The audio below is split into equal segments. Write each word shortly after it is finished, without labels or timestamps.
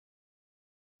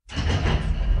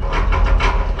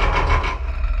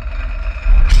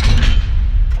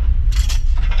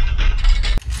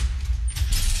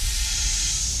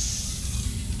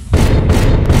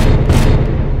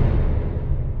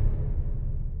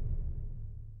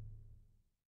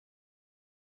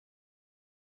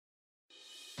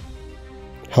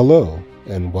Hello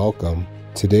and welcome.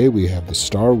 Today we have the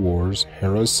Star Wars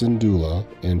Hera Syndulla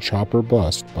and Chopper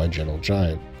bust by Gentle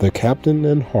Giant. The captain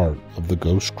and heart of the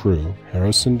Ghost crew,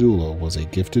 Hera Syndulla was a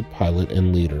gifted pilot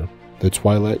and leader. The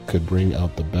Twi'lek could bring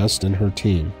out the best in her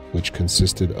team, which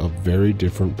consisted of very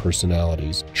different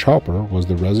personalities. Chopper was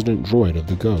the resident droid of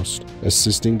the Ghost,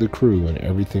 assisting the crew in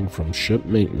everything from ship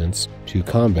maintenance to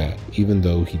combat, even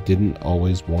though he didn't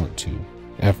always want to.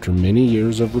 After many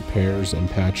years of repairs and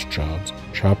patch jobs,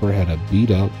 Chopper had a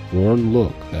beat-up, worn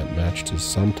look that matched his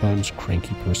sometimes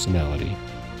cranky personality.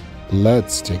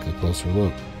 Let's take a closer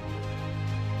look.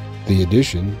 The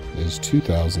edition is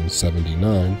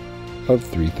 2079 of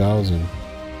 3000.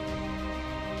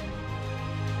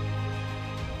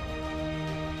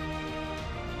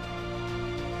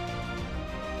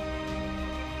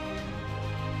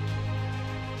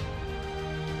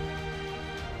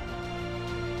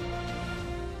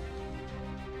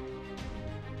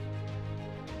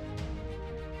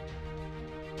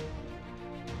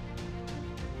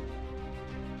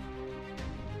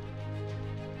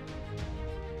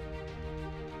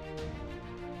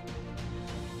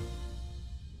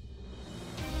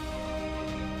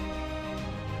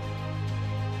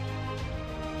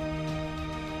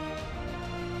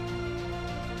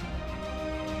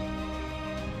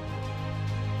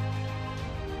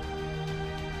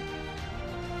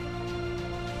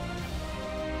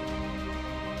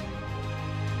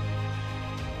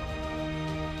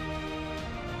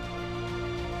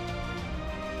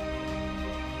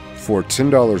 For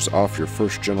 $10 off your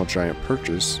first Gentle Giant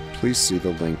purchase, please see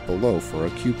the link below for a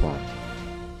coupon.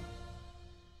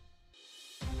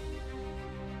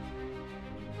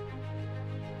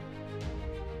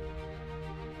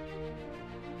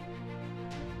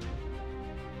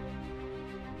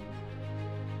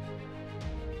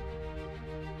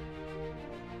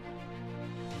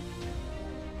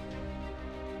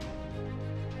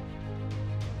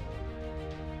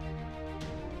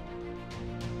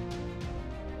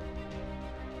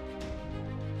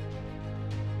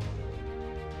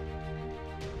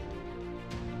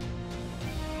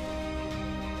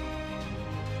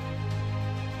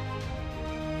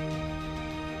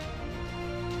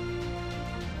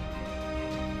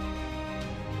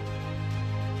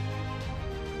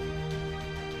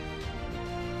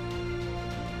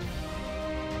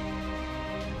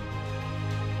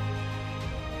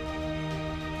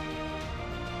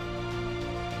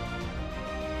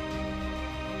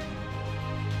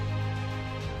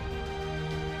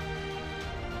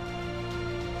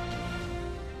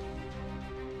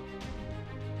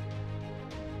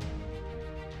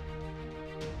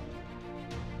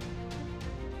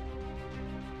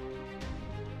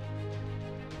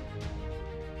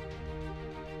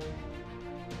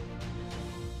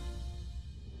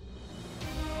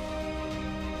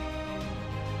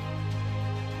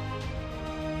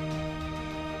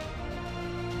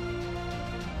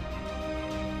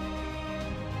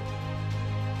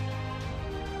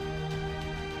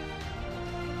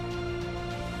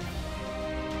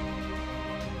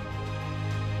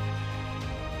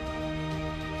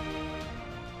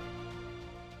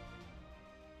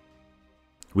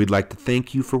 We'd like to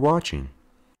thank you for watching.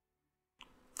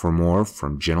 For more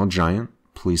from Gentle Giant,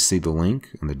 please see the link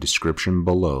in the description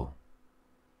below.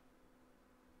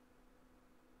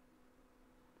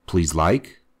 Please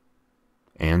like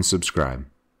and subscribe.